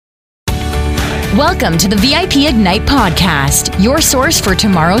Welcome to the VIP Ignite podcast, your source for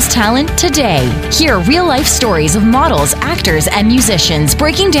tomorrow's talent today. Hear real-life stories of models, actors, and musicians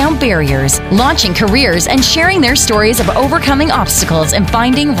breaking down barriers, launching careers, and sharing their stories of overcoming obstacles and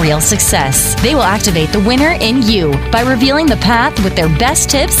finding real success. They will activate the winner in you by revealing the path with their best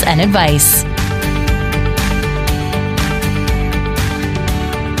tips and advice.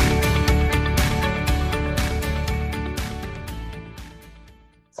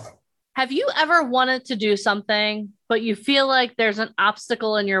 Have you ever wanted to do something, but you feel like there's an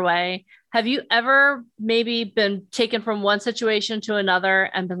obstacle in your way? Have you ever maybe been taken from one situation to another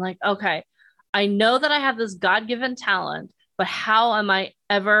and been like, okay, I know that I have this God-given talent, but how am I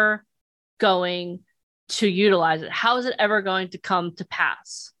ever going to utilize it? How is it ever going to come to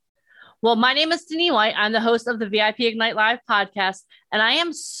pass? Well, my name is Denise White. I'm the host of the VIP Ignite Live podcast, and I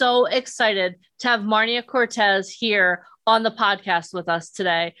am so excited to have Marnia Cortez here on the podcast with us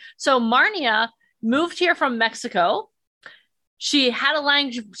today. So Marnia moved here from Mexico. She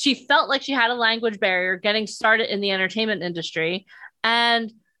felt like she had a language barrier getting started in the entertainment industry.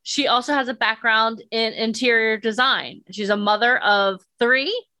 And she also has a background in interior design. She's a mother of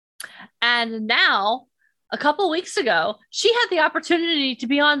 3. And now, a couple weeks ago, she had the opportunity to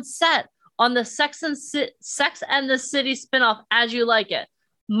be on set on the Sex and the City spinoff, As You Like It.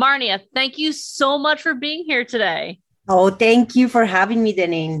 Marnia, thank you so much for being here today. Oh, thank you for having me,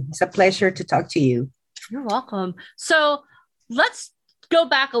 Deneen. It's a pleasure to talk to you. You're welcome. So let's go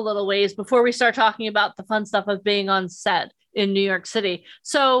back a little ways before we start talking about the fun stuff of being on set in New York City.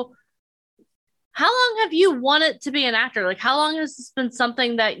 So how long have you wanted to be an actor? Like, how long has this been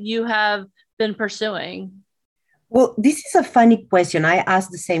something that you have been pursuing? Well, this is a funny question. I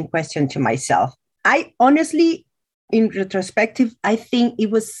asked the same question to myself. I honestly, in retrospective, I think it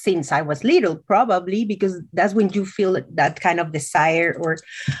was since I was little, probably, because that's when you feel that kind of desire or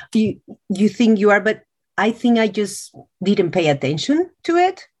you think you are. But I think I just didn't pay attention to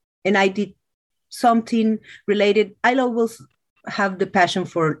it. And I did something related. I always have the passion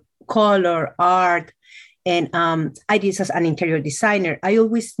for color, art. And I did as an interior designer. I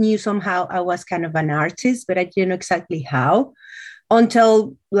always knew somehow I was kind of an artist, but I didn't know exactly how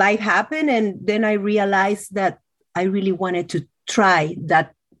until life happened. And then I realized that I really wanted to try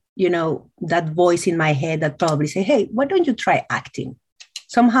that, that voice in my head that probably say, hey, why don't you try acting?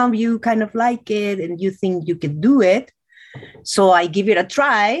 Somehow you kind of like it and you think you can do it. So I give it a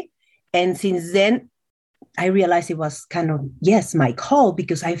try. And since then, I realized it was kind of, yes, my call,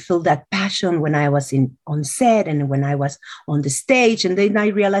 because I feel that passion when I was on set and when I was on the stage. And then I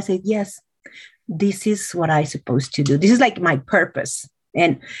realized that, yes, this is what I'm supposed to do. This is like my purpose.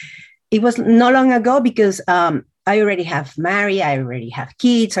 And it was not long ago because I already have married, I already have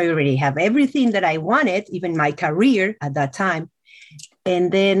kids, I already have everything that I wanted, even my career at that time.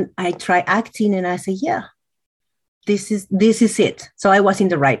 And then I try acting and I say, yeah, this is it. So I was in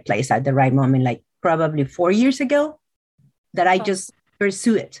the right place at the right moment, like probably 4 years ago that I just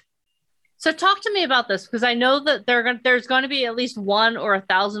pursue it. So talk to me about this, because I know that there's going to be at least 1 or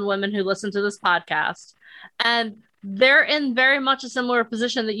 1,000 women who listen to this podcast, and they're in very much a similar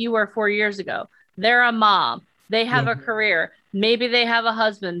position that you were 4 years ago. They're a mom. They have a career. Maybe they have a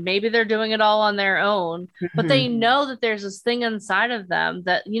husband. Maybe they're doing it all on their own. But they know that there's this thing inside of them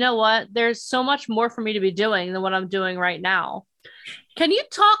that, you know what, there's so much more for me to be doing than what I'm doing right now. Can you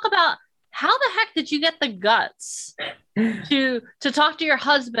talk about how the heck did you get the guts to talk to your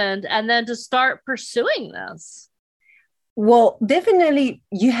husband and then to start pursuing this? Well, definitely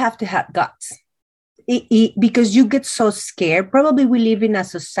you have to have guts. Because you get so scared. Probably we live in a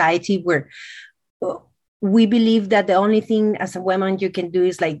society where we believe that the only thing as a woman you can do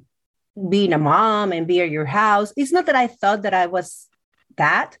is like being a mom and be at your house. It's not that I thought that I was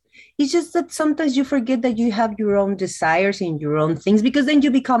that. It's just that sometimes you forget that you have your own desires and your own things, because then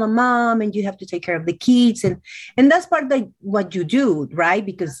you become a mom and you have to take care of the kids. And that's part of what you do, right?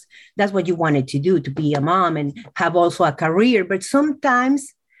 Because that's what you wanted to do, to be a mom and have also a career. But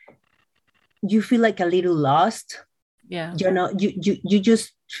sometimes you feel like a little lost. Yeah. You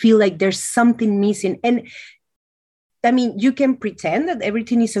just feel like there's something missing. And I mean, you can pretend that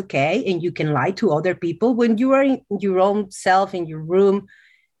everything is okay and you can lie to other people. When you are in your own self in your room,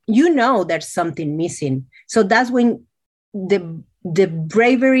 there's something missing. So that's when the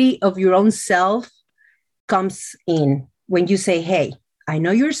bravery of your own self comes in. When you say, hey, I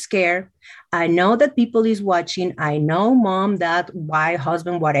know you're scared. I know that people is watching. I know mom, dad, wife,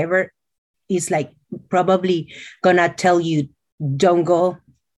 husband, whatever is like probably gonna tell you, don't go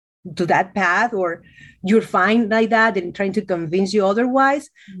to that path, or you're fine like that, and trying to convince you otherwise.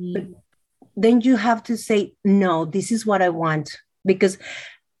 But then you have to say, no, this is what I want. Because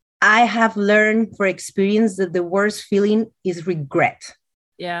I have learned for experience that the worst feeling is regret.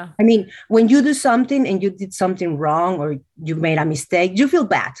 Yeah. I mean, when you do something and you did something wrong or you made a mistake, you feel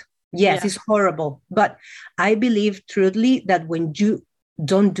bad. Yes, it's horrible. But I believe truly that when you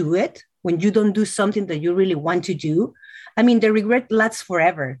don't do it, when you don't do something that you really want to do, I mean, the regret lasts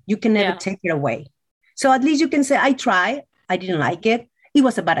forever. You can never take it away. So at least you can say, I tried. I didn't like it. It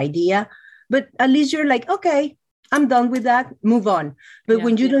was a bad idea. But at least you're like, okay, I'm done with that. Move on. But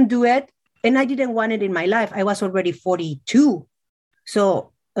when you don't do it, and I didn't want it in my life, I was already 42.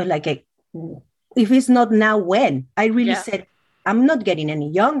 So like, if it's not now, when? I really said, I'm not getting any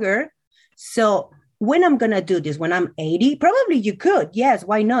younger. So when I'm going to do this, when I'm 80, probably you could. Yes,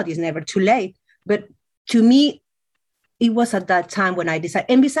 why not? It's never too late. But to me, it was at that time when I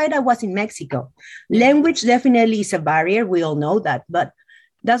decided. And besides, I was in Mexico. Language definitely is a barrier. We all know that. But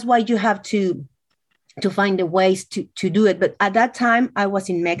that's why you have to find the ways to do it. But at that time, I was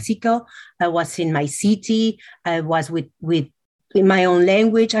in Mexico. I was in my city. I was with in my own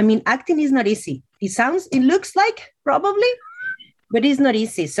language. I mean, acting is not easy. It looks like probably, but it's not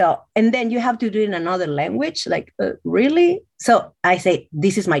easy. So, and then you have to do it in another language. Like, really? So I say,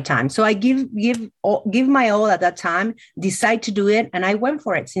 this is my time. So I give my all at that time, decide to do it. And I went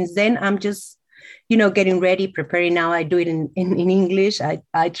for it. Since then, I'm just, getting ready, preparing now. I do it in English.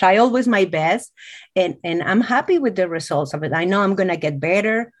 I try always my best, and I'm happy with the results of it. I know I'm going to get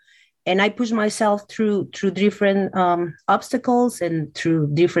better. And I push myself through different obstacles and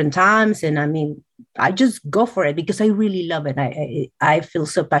through different times. And I mean, I just go for it because I really love it. I feel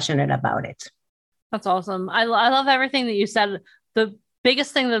so passionate about it. That's awesome. I love everything that you said. The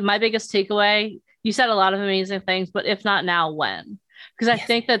biggest thing, my biggest takeaway, you said a lot of amazing things, but if not now, when? Because I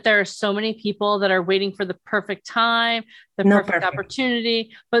think that there are so many people that are waiting for the perfect time, the perfect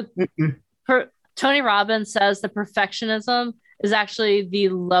opportunity. But Tony Robbins says that perfectionism is actually the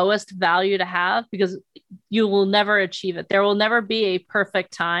lowest value to have because you will never achieve it. There will never be a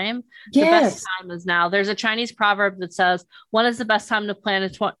perfect time. Yes. The best time is now. There's a Chinese proverb that says, when is the best time to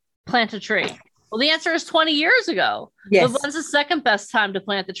plant a tree? Well, the answer is 20 years ago. Yes. But when's the second best time to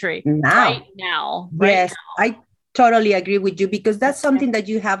plant the tree? Right now. Yes, I totally agree with you because that's something that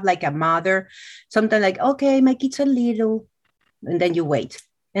you have like a mother, something like, okay, my kids are little, and then you wait.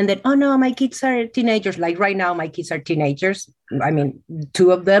 And then, oh no, my kids are teenagers. Like right now, my kids are teenagers. I mean,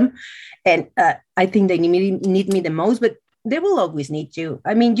 2 of them. And I think they need me the most, but they will always need you.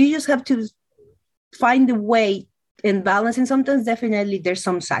 I mean, you just have to find a way and balance. And sometimes definitely there's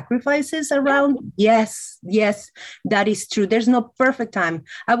some sacrifices around. Yes, that is true. There's no perfect time.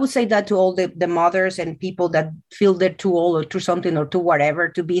 I would say that to all the mothers and people that feel they're too old or too something or too whatever,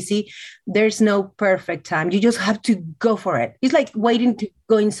 too busy. There's no perfect time. You just have to go for it. It's like waiting to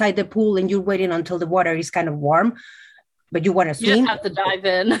go inside the pool and you're waiting until the water is kind of warm, but you want to swim. You just have to dive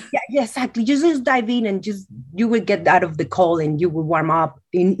in. Yeah, exactly. Just dive in and you will get out of the cold and you will warm up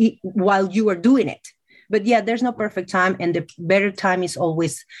while you are doing it. But yeah, there's no perfect time. And the better time is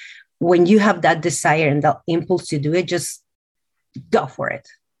always when you have that desire and that impulse to do it, just go for it.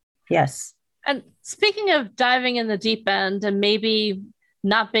 Yes. And speaking of diving in the deep end and maybe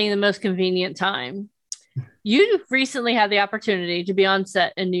not being the most convenient time, you recently had the opportunity to be on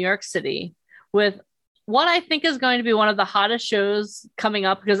set in New York City with what I think is going to be one of the hottest shows coming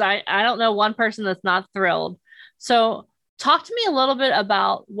up, because I don't know one person that's not thrilled. So talk to me a little bit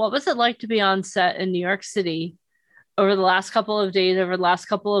about what was it like to be on set in New York City over the last couple of days, over the last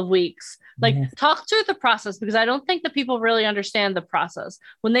couple of weeks. Like, talk through the process, because I don't think that people really understand the process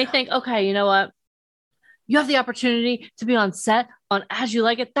when they think, okay, you know what? You have the opportunity to be on set on As You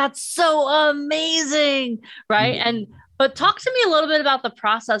Like It. That's so amazing, right? But talk to me a little bit about the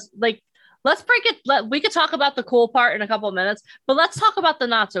process. Like, let's break it. We could talk about the cool part in a couple of minutes, but let's talk about the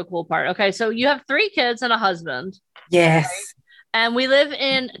not so cool part. Okay, so you have 3 kids and a husband. Yes. Right? And we live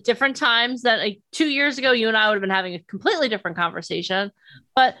in different times that 2 years ago, you and I would have been having a completely different conversation.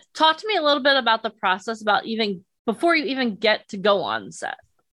 But talk to me a little bit about the process, about even before you even get to go on set.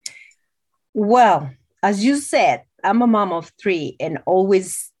 Well, as you said, I'm a mom of 3, and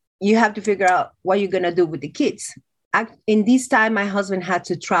always you have to figure out what you're going to do with the kids. In this time, my husband had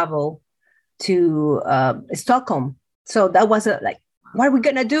to travel to Stockholm. So that was what are we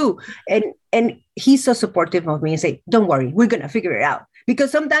going to do? And he's so supportive of me and say, don't worry, we're going to figure it out.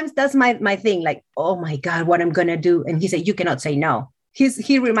 Because sometimes that's my thing, like, oh my God, what I'm going to do. And he said, you cannot say no.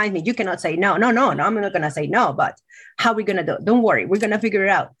 He reminds me, you cannot say no. No, I'm not going to say no, but how are we going to do it? Don't worry, we're going to figure it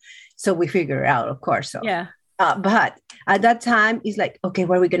out. So we figure it out, of course. So, yeah. But at that time, it's like, okay,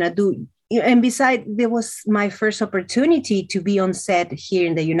 what are we going to do? And besides, there was my first opportunity to be on set here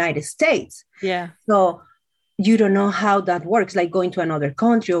in the United States. Yeah. So you don't know how that works, like going to another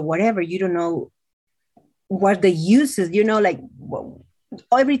country or whatever. You don't know what the uses, like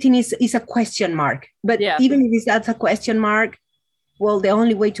everything is a question mark. But even if that's a question mark, well, the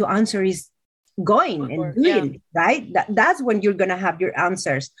only way to answer is going and doing, right? That's when you're going to have your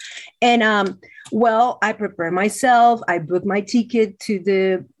answers. And I prepare myself. I book my ticket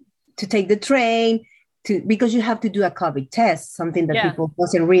to take the train, because you have to do a COVID test, something that people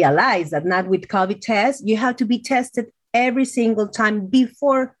doesn't realize, that not with COVID test, you have to be tested every single time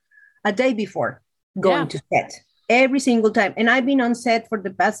a day before going to set, every single time. And I've been on set for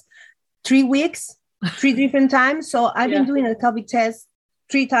the past 3 weeks, 3 different times. So I've been doing a COVID test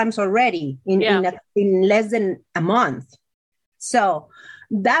 3 times already in less than a month. So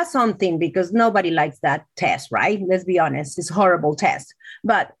that's something, because nobody likes that test, right? Let's be honest, it's a horrible test.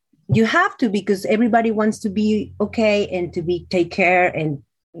 But you have to, because everybody wants to be okay and to take care and,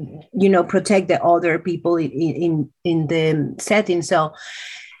 protect the other people in the setting. So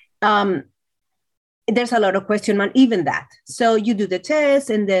there's a lot of question mark, even that. So you do the test,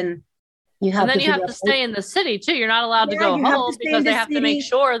 and then you have to stay in the city too. You're not allowed to go home, because they have to make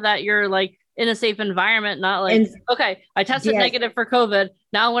sure that you're like in a safe environment, not like, okay, I tested negative for COVID.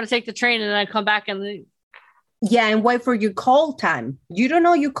 Now I want to take the train and then I come back and and wait for your call time. You don't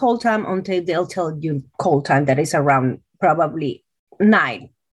know your call time until they'll tell you call time, that is around probably 9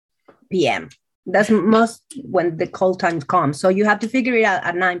 p.m. That's most when the call time comes. So you have to figure it out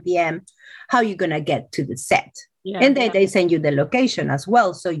at 9 p.m. how you're going to get to the set. And then they send you the location as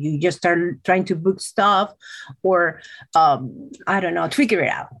well. So you just start trying to book stuff, or I don't know, figure it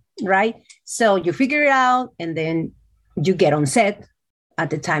out, right? So you figure it out, and then you get on set at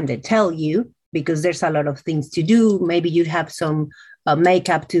the time they tell you, because there's a lot of things to do. Maybe you have some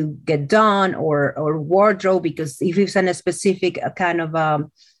makeup to get done, or wardrobe, because if it's in a specific kind of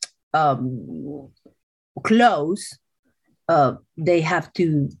clothes, they have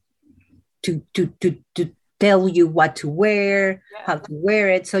to tell you what to wear, how to wear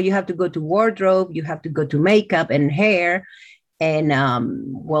it. So you have to go to wardrobe, you have to go to makeup and hair. And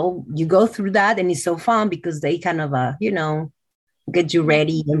you go through that, and it's so fun, because they kind of, get you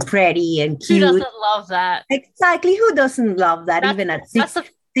ready and pretty and cute. Who doesn't love that? Exactly. Who doesn't love that? Even at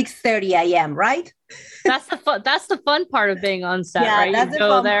 6:30 a.m., right? That's the fun part of being on set, right? That's the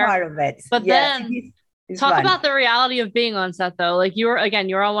fun part of it. But then talk about the reality of being on set, though. Like you're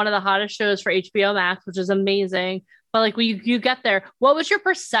on one of the hottest shows for HBO Max, which is amazing. But like you get there, what was your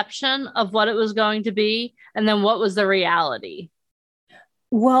perception of what it was going to be? And then what was the reality?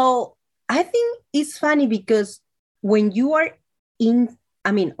 Well, I think it's funny, because when you are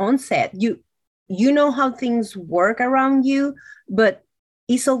on set, you know how things work around you, but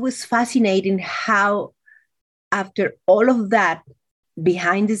it's always fascinating how after all of that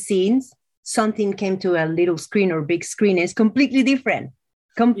behind the scenes, something came to a little screen or big screen. It's completely different.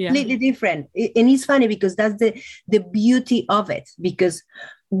 Different. And it's funny, because that's the beauty of it, because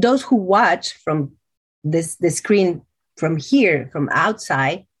those who watch from the screen from here, from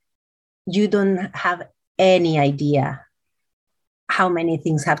outside, you don't have any idea how many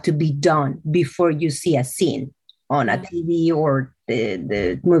things have to be done before you see a scene on a TV or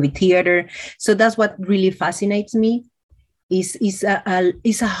the movie theater. So that's what really fascinates me. Is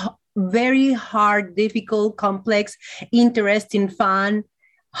a very hard, difficult, complex, interesting, fun,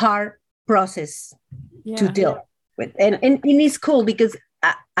 hard process to deal with. And it's cool, because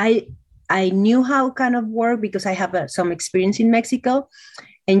I knew how kind of work, because I have some experience in Mexico,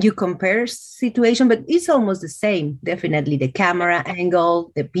 and you compare situation, but it's almost the same. Definitely the camera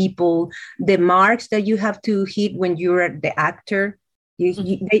angle, the people, the marks that you have to hit when you're the actor.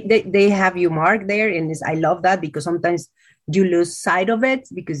 They have you mark there, and I love that, because sometimes you lose sight of it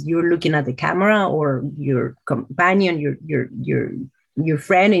because you're looking at the camera, or your companion, your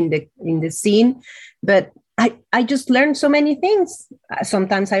friend in the scene. But I just learned so many things.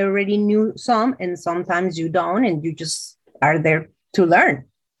 Sometimes I already knew some, and sometimes you don't, and you just are there to learn,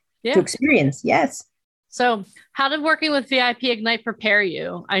 to experience. Yes. So how did working with VIP Ignite prepare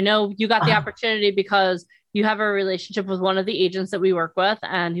you? I know you got the opportunity because you have a relationship with one of the agents that we work with,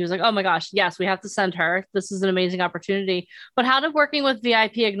 and he was like, oh my gosh, yes, we have to send her. This is an amazing opportunity. But how did working with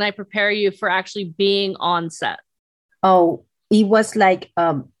VIP Ignite prepare you for actually being on set? Oh, it was like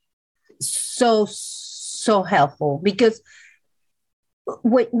so helpful, because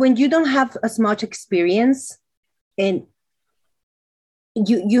when you don't have as much experience, and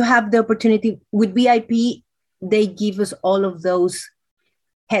you have the opportunity with VIP, they give us all of those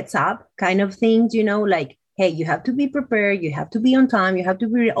heads up kind of things, like, hey, you have to be prepared, you have to be on time, you have to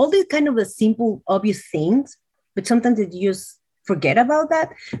be all these kind of the simple, obvious things, but sometimes you just forget about that.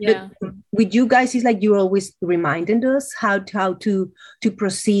 Yeah. But with you guys, it's like you're always reminding us how to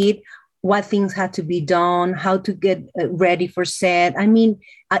proceed, what things had to be done, how to get ready for set. I mean,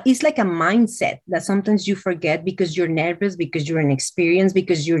 it's like a mindset that sometimes you forget because you're nervous, because you're inexperienced,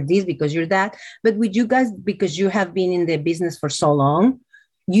 because you're this, because you're that. But with you guys, because you have been in the business for so long,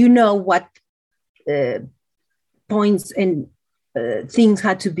 you know what points and things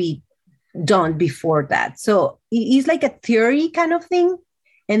had to be done before that. So it's like a theory kind of thing.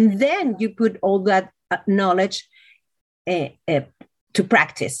 And then you put all that knowledge to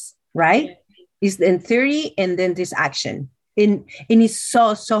practice, right? It's in theory and then this action. And it's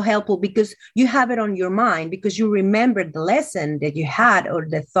so helpful because you have it on your mind, because you remember the lesson that you had, or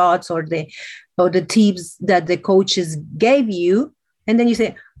the thoughts, or the tips that the coaches gave you. And then you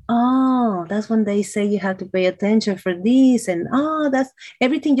say, oh, that's when they say you have to pay attention for this. And that's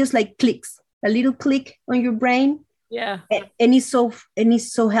everything just like clicks, a little click on your brain. Yeah. And it's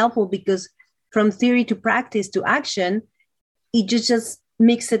so helpful because from theory to practice to action, it just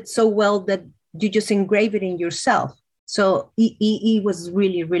makes it so well that you just engrave it in yourself. So it was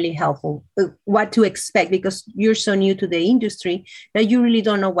really, really helpful what to expect, because you're so new to the industry that you really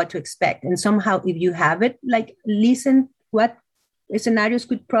don't know what to expect. And somehow if you have it, like listen what scenarios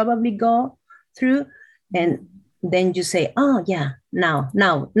could probably go through, and then you say, oh yeah, now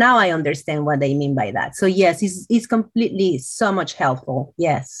I understand what they mean by that. So yes, it's completely so much helpful.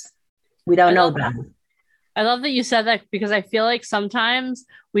 Yes, without no doubt. I love that you said that, because I feel like sometimes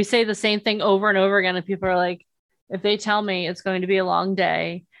we say the same thing over and over again, and people are like, if they tell me it's going to be a long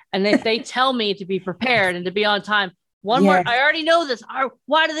day, and if they tell me to be prepared and to be on time, more, I already know this.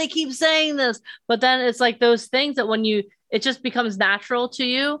 Why do they keep saying this? But then it's like those things that it just becomes natural to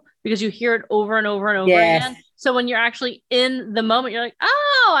you because you hear it over and over and over again. So when you're actually in the moment, you're like,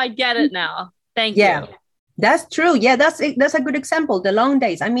 oh, I get it now. Thank you. That's true. Yeah, that's a good example. The long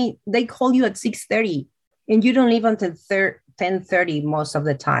days. I mean, they call you at 6:30 and you don't leave until 10:30 most of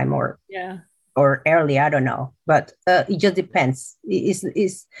the time, or early. I don't know, but it just depends.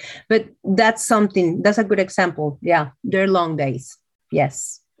 But that's a good example. Yeah, they're long days.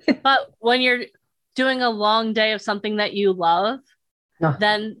 Yes. But when you're doing a long day of something that you love,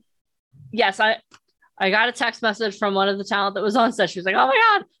 then yes, I got a text message from one of the talent that was on set. She was like, oh my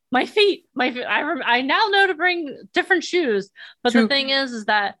God, my feet. I now know to bring different shoes. But the thing is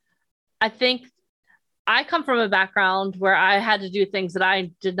that I think I come from a background where I had to do things that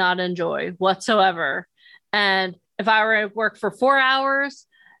I did not enjoy whatsoever. And if I were at work for 4 hours,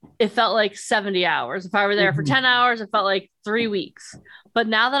 it felt like 70 hours. If I were there for 10 hours, it felt like 3 weeks. But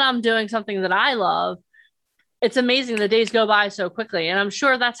now that I'm doing something that I love, it's amazing. The days go by so quickly. And I'm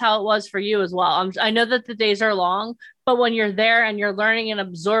sure that's how it was for you as well. I know that the days are long, but when you're there and you're learning and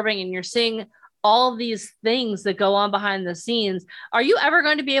absorbing and you're seeing all these things that go on behind the scenes, are you ever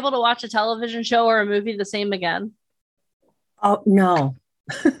going to be able to watch a television show or a movie the same again? Oh, no.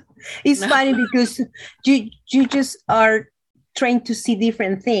 It's funny because you just are trained to see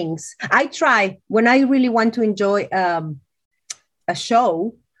different things. I try when I really want to enjoy a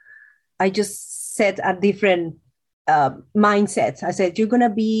show, I just set a different mindset. I said, you're going to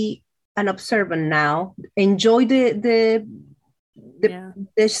be an observant now. Enjoy the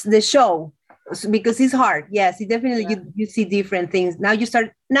show. Because it's hard. Yes, it definitely you see different things.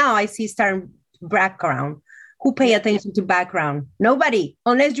 Now I see background. Who pay attention to background? Nobody,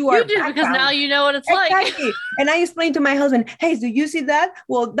 unless you are. You do, background. Because now you know what it's like. And I explained to my husband, hey, do you see that?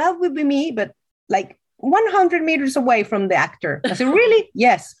 Well, that would be me, but like 100 meters away from the actor. I said, really?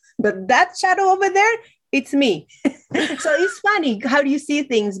 Yes. But that shadow over there, it's me. So it's funny how do you see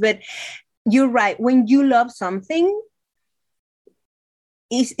things, but you're right. When you love something,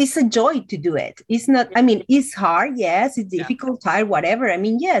 it's a joy to do it. It's not, I mean, it's hard. Yes, it's difficult, tired, whatever. I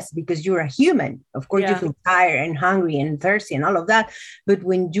mean, yes, because you're a human. Of course, you feel tired and hungry and thirsty and all of that. But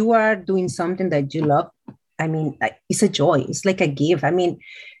when you are doing something that you love, I mean, it's a joy. It's like a gift. I mean,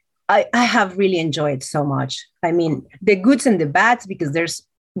 I have really enjoyed so much. I mean, the goods and the bads, because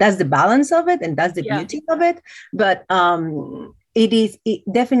that's the balance of it and that's the beauty of it. But it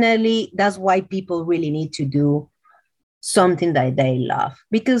definitely, that's why people really need to do something that they love,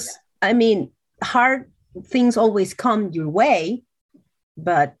 because I mean, hard things always come your way,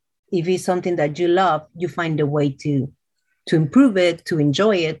 but if it's something that you love, you find a way to improve it, to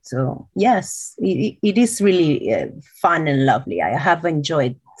enjoy it. So yes, it is really fun and lovely. I have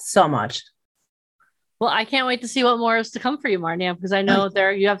enjoyed so much. Well, I can't wait to see what more is to come for you, Marnia, because I know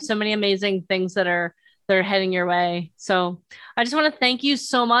you have so many amazing things that are heading your way. So I just want to thank you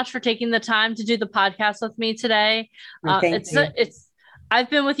so much for taking the time to do the podcast with me today. I've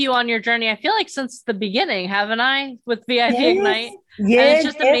been with you on your journey, I feel like since the beginning, haven't I, with VIP Ignite? Yes. And it's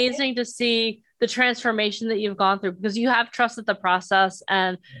just amazing to see the transformation that you've gone through, because you have trusted the process.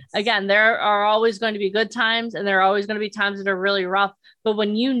 And again, there are always going to be good times and there are always going to be times that are really rough. But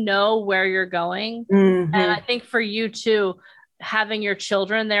when you know where you're going, and I think for you too, having your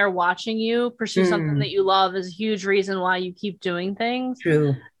children there watching you pursue something that you love is a huge reason why you keep doing things.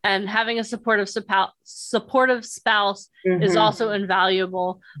 True. And having a supportive spouse is also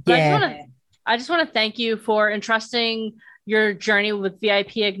invaluable. But I just want to thank you for entrusting your journey with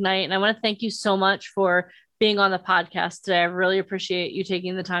VIP Ignite. And I want to thank you so much for being on the podcast today. I really appreciate you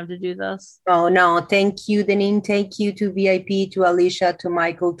taking the time to do this. Oh, no. Thank you, Deneen. Thank you to VIP, to Alicia, to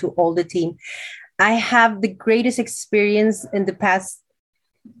Michael, to all the team. I have the greatest experience in the past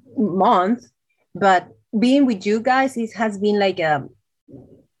month, but being with you guys, it has been like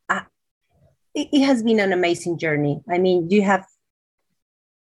it has been an amazing journey. I mean, you have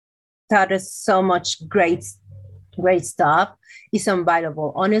taught us so much great stuff. It's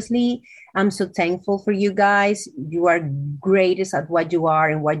unbearable. Honestly, I'm so thankful for you guys. You are greatest at what you are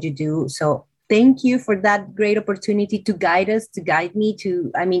and what you do. So thank you for that great opportunity to guide us, to guide me,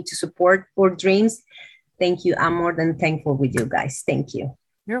 to support our dreams. Thank you. I'm more than thankful with you guys. Thank you.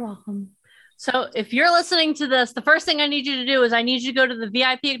 You're welcome. So if you're listening to this, the first thing I need you to do is I need you to go to the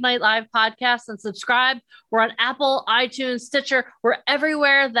VIP Ignite Live podcast and subscribe. We're on Apple, iTunes, Stitcher. We're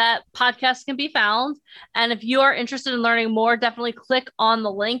everywhere that podcasts can be found. And if you are interested in learning more, definitely click on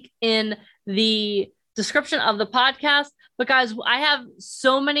the link in the description of the podcast. But guys, I have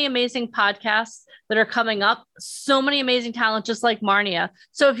so many amazing podcasts that are coming up, so many amazing talent, just like Marnia.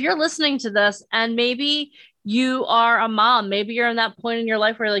 So if you're listening to this and maybe you are a mom, maybe you're in that point in your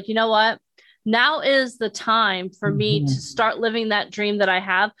life where you're like, you know what? Now is the time for me to start living that dream that I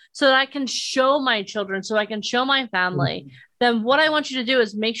have so that I can show my children, so I can show my family. Then what I want you to do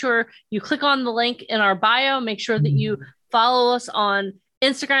is make sure you click on the link in our bio, make sure that you follow us on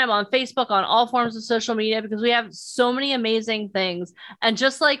Instagram, on Facebook, on all forms of social media, because we have so many amazing things. And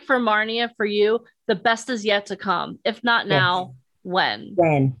just like for Marnia, for you, the best is yet to come. If not now, when?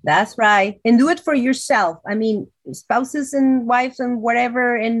 When. That's right. And do it for yourself. I mean, spouses and wives and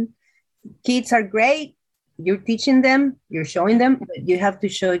whatever, and kids are great. You're teaching them, you're showing them, but you have to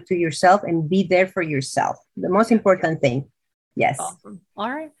show it to yourself and be there for yourself. The most important thing. Yes. Awesome.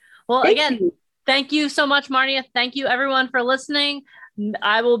 All right. Well, thank you so much, Marnia. Thank you everyone for listening.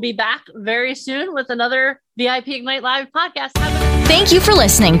 I will be back very soon with another VIP Ignite Live podcast. Thank you for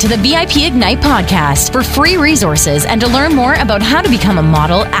listening to the VIP Ignite podcast. For free resources and to learn more about how to become a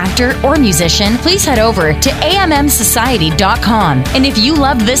model, actor, or musician, please head over to AMMsociety.com. And if you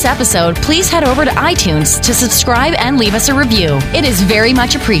loved this episode, please head over to iTunes to subscribe and leave us a review. It is very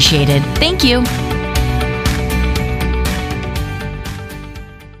much appreciated. Thank you.